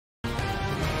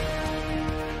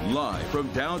Live from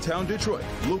downtown Detroit,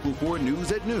 Local 4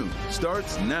 News at noon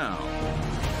starts now.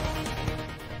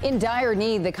 In dire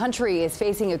need, the country is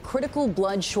facing a critical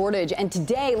blood shortage, and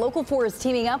today Local 4 is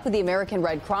teaming up with the American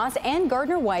Red Cross and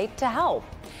Gardner White to help.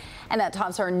 And that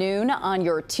tops our noon on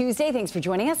your Tuesday. Thanks for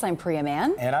joining us. I'm Priya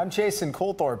Mann. And I'm Jason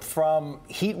Colthorpe. From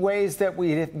heat waves that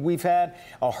we've had,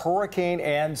 a hurricane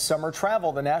and summer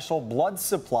travel, the national blood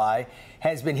supply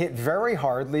has been hit very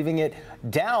hard, leaving it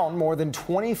down more than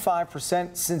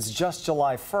 25% since just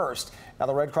July 1st. Now,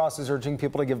 the Red Cross is urging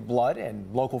people to give blood,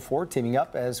 and Local 4 teaming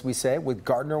up, as we say, with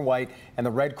Gardner White and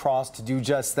the Red Cross to do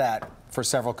just that for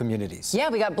several communities. Yeah,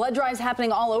 we got blood drives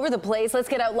happening all over the place. Let's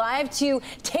get out live to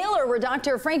Taylor, where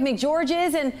Dr. Frank McGeorge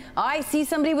is, and I see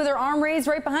somebody with their arm raised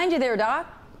right behind you there,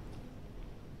 Doc.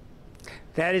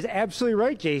 That is absolutely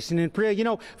right, Jason and Priya. You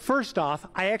know, first off,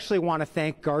 I actually want to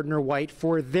thank Gardner White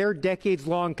for their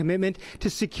decades-long commitment to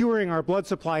securing our blood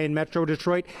supply in Metro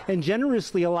Detroit and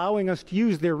generously allowing us to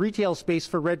use their retail space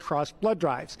for Red Cross blood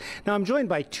drives. Now, I'm joined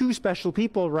by two special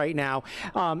people right now.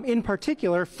 In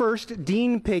particular, first,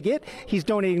 Dean Piggott. He's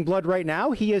donating blood right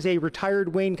now. He is a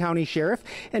retired Wayne County sheriff.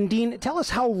 And Dean, tell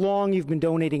us how long you've been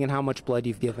donating and how much blood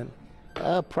you've given.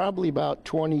 Probably about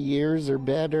 20 years or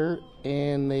better,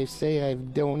 and they say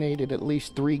I've donated at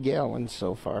least 3 gallons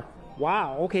so far.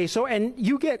 Wow. Okay. So, and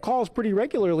you get calls pretty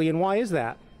regularly, and why is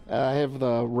that? I have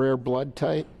the rare blood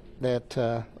type that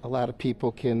a lot of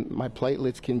people my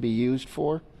platelets can be used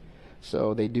for,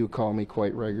 so they do call me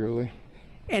quite regularly.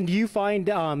 And do you find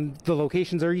the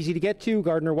locations are easy to get to,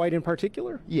 Gardner White in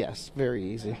particular? Yes, very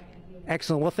easy.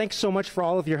 Excellent. Well, thanks so much for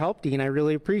all of your help, Dean. I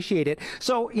really appreciate it.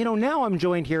 So, you know, now I'm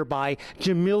joined here by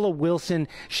Jamila Wilson.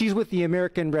 She's with the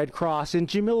American Red Cross. And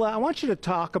Jamila, I want you to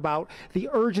talk about the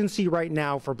urgency right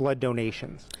now for blood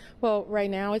donations. Well, right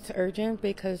now it's urgent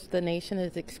because the nation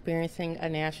is experiencing a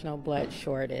national blood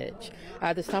shortage.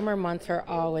 The summer months are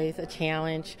always a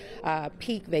challenge,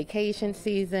 peak vacation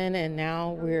season, and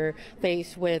now we're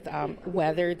faced with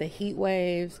weather, the heat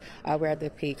waves. We're at the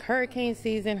peak hurricane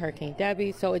season, Hurricane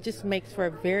Debbie, so it just makes for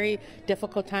a very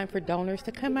difficult time for donors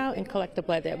to come out and collect the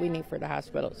blood that we need for the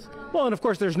hospitals. Well, and of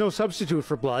course, there's no substitute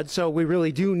for blood, so we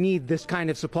really do need this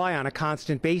kind of supply on a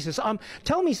constant basis.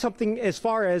 Tell me something as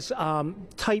far as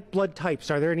blood types.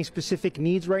 Are there any specific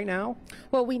needs right now?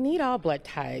 Well, we need all blood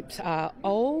types.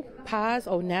 O, POS,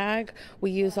 O neg,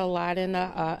 we use a lot in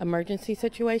emergency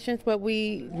situations, but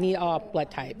we need all blood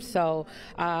types. So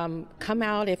come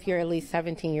out if you're at least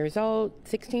 17 years old.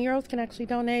 16-year-olds can actually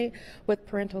donate with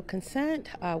parental consent,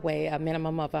 weigh a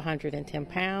minimum of 110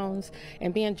 pounds,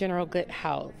 and be in general good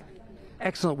health.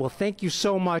 Excellent. Well, thank you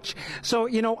so much. So,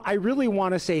 you know, I really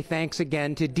want to say thanks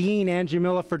again to Dean and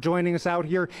Jamila for joining us out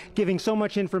here, giving so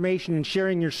much information and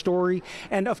sharing your story.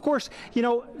 And of course, you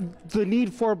know, the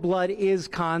need for blood is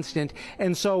constant.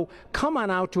 And so come on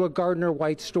out to a Gardner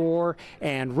White store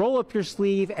and roll up your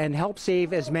sleeve and help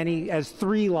save as many as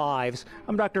 3 lives.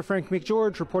 I'm Dr. Frank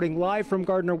McGeorge reporting live from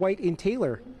Gardner White in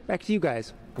Taylor. Back to you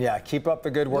guys. Yeah, keep up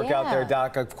the good work out there,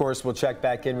 Doc. Of course, we'll check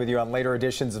back in with you on later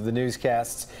editions of the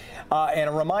newscasts. And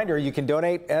a reminder, you can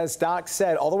donate, as Doc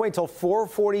said, all the way till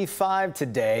 4:45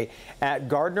 today at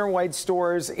Gardner White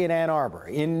stores in Ann Arbor,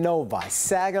 in Novi,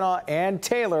 Saginaw, and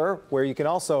Taylor, where you can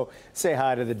also say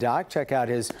hi to the Doc. Check out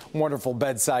his wonderful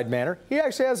bedside manner. He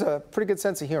actually has a pretty good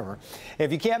sense of humor.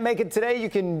 If you can't make it today, you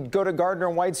can go to Gardner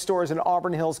White stores in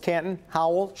Auburn Hills, Canton,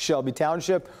 Howell, Shelby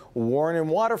Township, Warren, and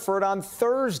Waterford on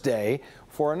Thursday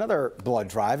for another blood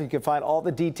drive. You can find all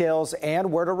the details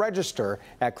and where to register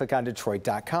at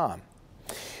clickondetroit.com.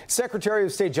 Secretary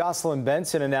of State Jocelyn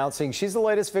Benson announcing she's the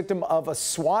latest victim of a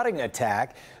swatting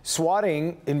attack.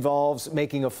 Swatting involves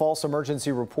making a false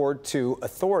emergency report to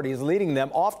authorities, leading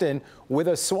them often with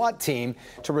a SWAT team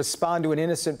to respond to an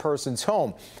innocent person's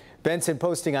home. Benson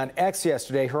posting on X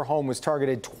yesterday her home was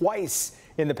targeted twice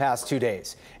in the past 2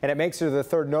 days, and it makes her the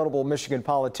 3rd notable Michigan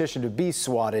politician to be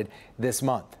swatted this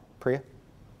month. Priya?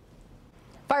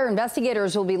 Fire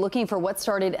investigators will be looking for what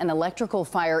started an electrical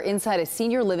fire inside a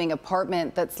senior living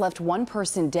apartment that's left 1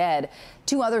 person dead.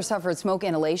 2 others suffered smoke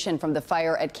inhalation from the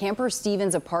fire at Camper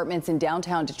Stevens Apartments in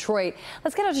downtown Detroit.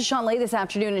 Let's get out to Sean Lay this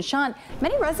afternoon. And Sean,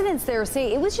 many residents there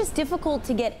say it was just difficult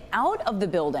to get out of the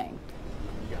building.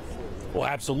 Well,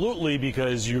 absolutely,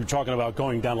 because you're talking about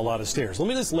going down a lot of stairs. Let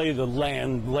me just lay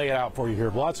it out for you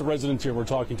here. Lots of residents here we're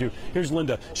talking to. Here's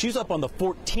Linda. She's up on the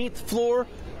 14th floor,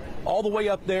 all the way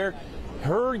up there.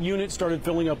 Her unit started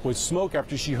filling up with smoke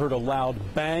after she heard a loud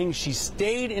bang. She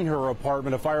stayed in her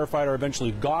apartment. A firefighter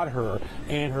eventually got her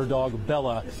and her dog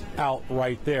Bella out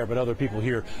right there. But other people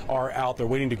here are out there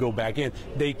waiting to go back in.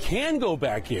 They can go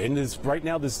back in. Right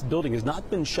now, this building has not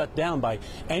been shut down by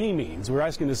any means. We're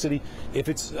asking the city if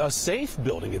it's a safe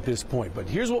building at this point. But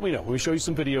here's what we know. Let me show you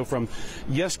some video from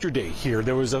yesterday here.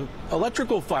 There was an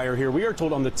electrical fire here, we are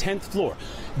told, on the 10th floor.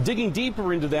 Digging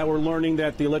deeper into that, we're learning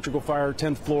that the electrical fire,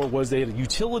 10th floor, was they had a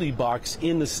utility box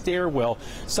in the stairwell.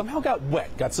 Somehow got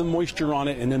wet, got some moisture on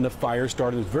it, and then the fire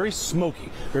started. It was very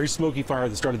smoky fire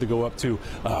that started to go up to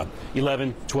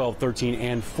 11, 12, 13,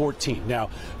 and 14. Now,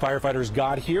 firefighters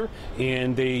got here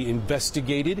and they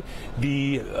investigated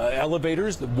the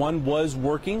elevators. One was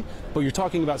working, but you're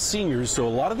talking about seniors, so a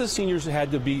lot of the seniors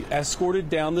had to be escorted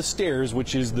down the stairs,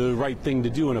 which is the right thing to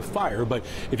do in a fire. But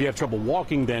if you have trouble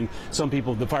walking, then some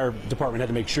people, the fire department had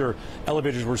to make sure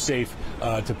elevators were safe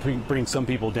to bring some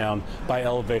people down by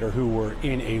elevator who were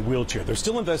in a wheelchair. They're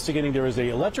still investigating. There is a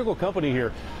electrical company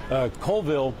here,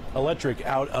 Colville Electric,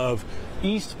 out of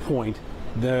East Point.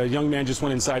 The young man just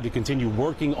went inside to continue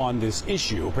working on this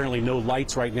issue. Apparently no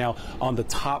lights right now on the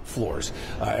top floors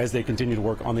as they continue to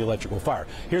work on the electrical fire.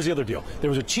 Here's the other deal. There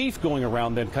was a chief going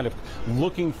around then kind of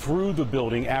looking through the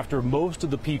building after most of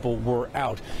the people were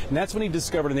out. And that's when he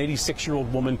discovered an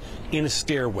 86-year-old woman in a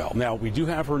stairwell. Now, we do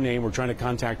have her name. We're trying to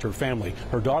contact her family.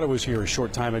 Her daughter was here a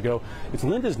short time ago. It's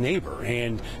Linda's neighbor,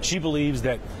 and she believes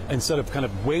that instead of kind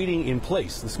of waiting in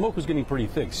place, the smoke was getting pretty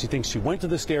thick. She thinks she went to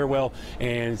the stairwell,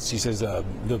 and she says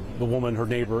the woman, her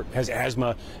neighbor, has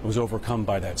asthma and was overcome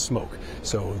by that smoke.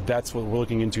 So that's what we're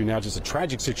looking into now, just a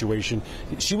tragic situation.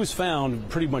 She was found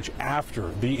pretty much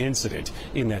after the incident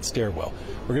in that stairwell.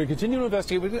 We're going to continue to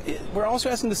investigate. We're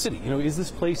also asking the city, is this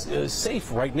place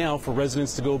safe right now for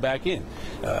residents to go back in?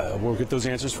 We'll get those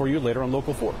answers for you later on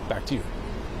Local 4. Back to you.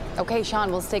 Okay,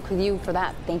 Sean, we'll stick with you for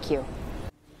that. Thank you.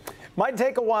 Might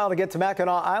take a while to get to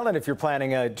Mackinac Island if you're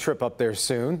planning a trip up there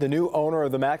soon. The new owner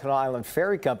of the Mackinac Island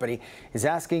Ferry Company is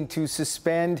asking to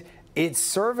suspend its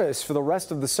service for the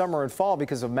rest of the summer and fall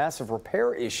because of massive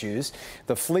repair issues.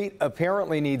 The fleet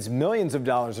apparently needs millions of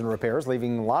dollars in repairs,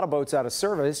 leaving a lot of boats out of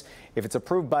service. If it's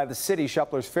approved by the city,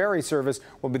 Shuppler's ferry service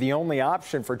will be the only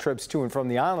option for trips to and from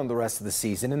the island the rest of the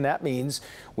season. And that means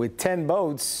with 10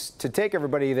 boats to take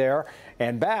everybody there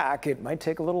and back, it might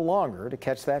take a little longer to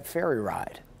catch that ferry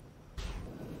ride.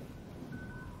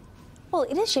 Well,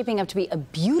 it is shaping up to be a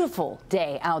beautiful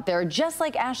day out there, just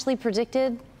like Ashley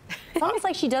predicted. It's almost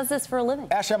like she does this for a living.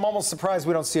 Ashley, I'm almost surprised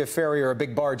we don't see a ferry or a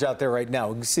big barge out there right now.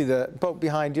 You can see the boat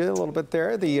behind you a little bit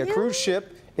there, the cruise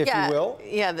ship, if you will.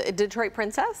 Yeah, the Detroit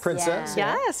Princess. Princess.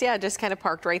 Yeah. Yes, yeah, just kind of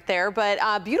parked right there.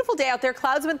 But beautiful day out there.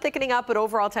 Clouds have been thickening up, but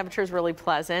overall temperature is really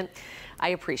pleasant. I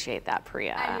appreciate that,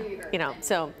 Priya.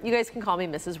 So you guys can call me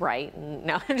Mrs. Wright.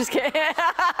 No, I'm just kidding.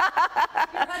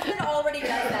 Your husband already does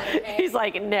that, okay? He's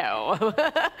like, no.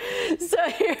 So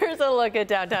here's a look at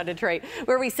downtown Detroit,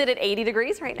 where we sit at 80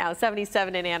 degrees right now,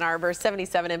 77 in Ann Arbor,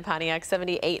 77 in Pontiac,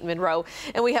 78 in Monroe,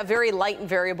 and we have very light and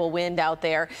variable wind out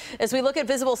there. As we look at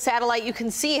visible satellite, you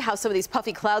can see how some of these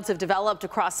puffy clouds have developed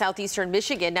across southeastern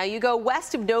Michigan. Now you go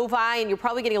west of Novi, and you're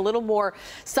probably getting a little more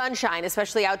sunshine,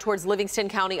 especially out towards Livingston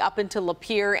County up into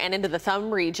Lapeer and into the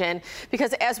Thumb region,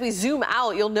 because as we zoom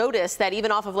out, you'll notice that even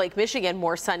off of Lake Michigan,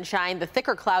 more sunshine. The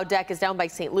thicker cloud deck is down by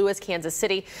St. Louis, Kansas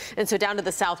City, and so down to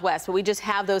the southwest. But we just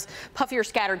have those puffier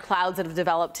scattered clouds that have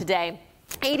developed today.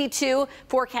 82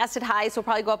 forecasted highs, will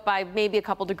probably go up by maybe a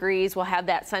couple degrees. We'll have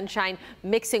that sunshine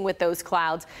mixing with those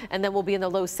clouds, and then we'll be in the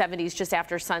low 70s just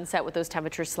after sunset with those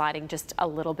temperatures sliding just a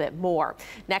little bit more.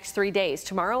 Next 3 days,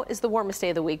 tomorrow is the warmest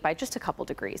day of the week by just a couple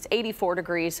degrees, 84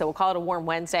 degrees, so we'll call it a warm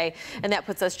Wednesday, and that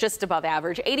puts us just above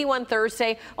average. 81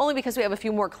 Thursday, only because we have a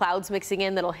few more clouds mixing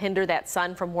in that'll hinder that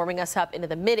sun from warming us up into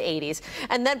the mid 80s.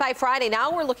 And then by Friday, now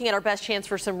we're looking at our best chance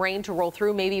for some rain to roll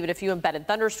through, maybe even a few embedded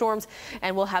thunderstorms,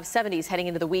 and we'll have 70s heading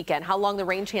into the weekend. How long the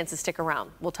rain chances stick around,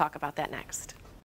 we'll talk about that next.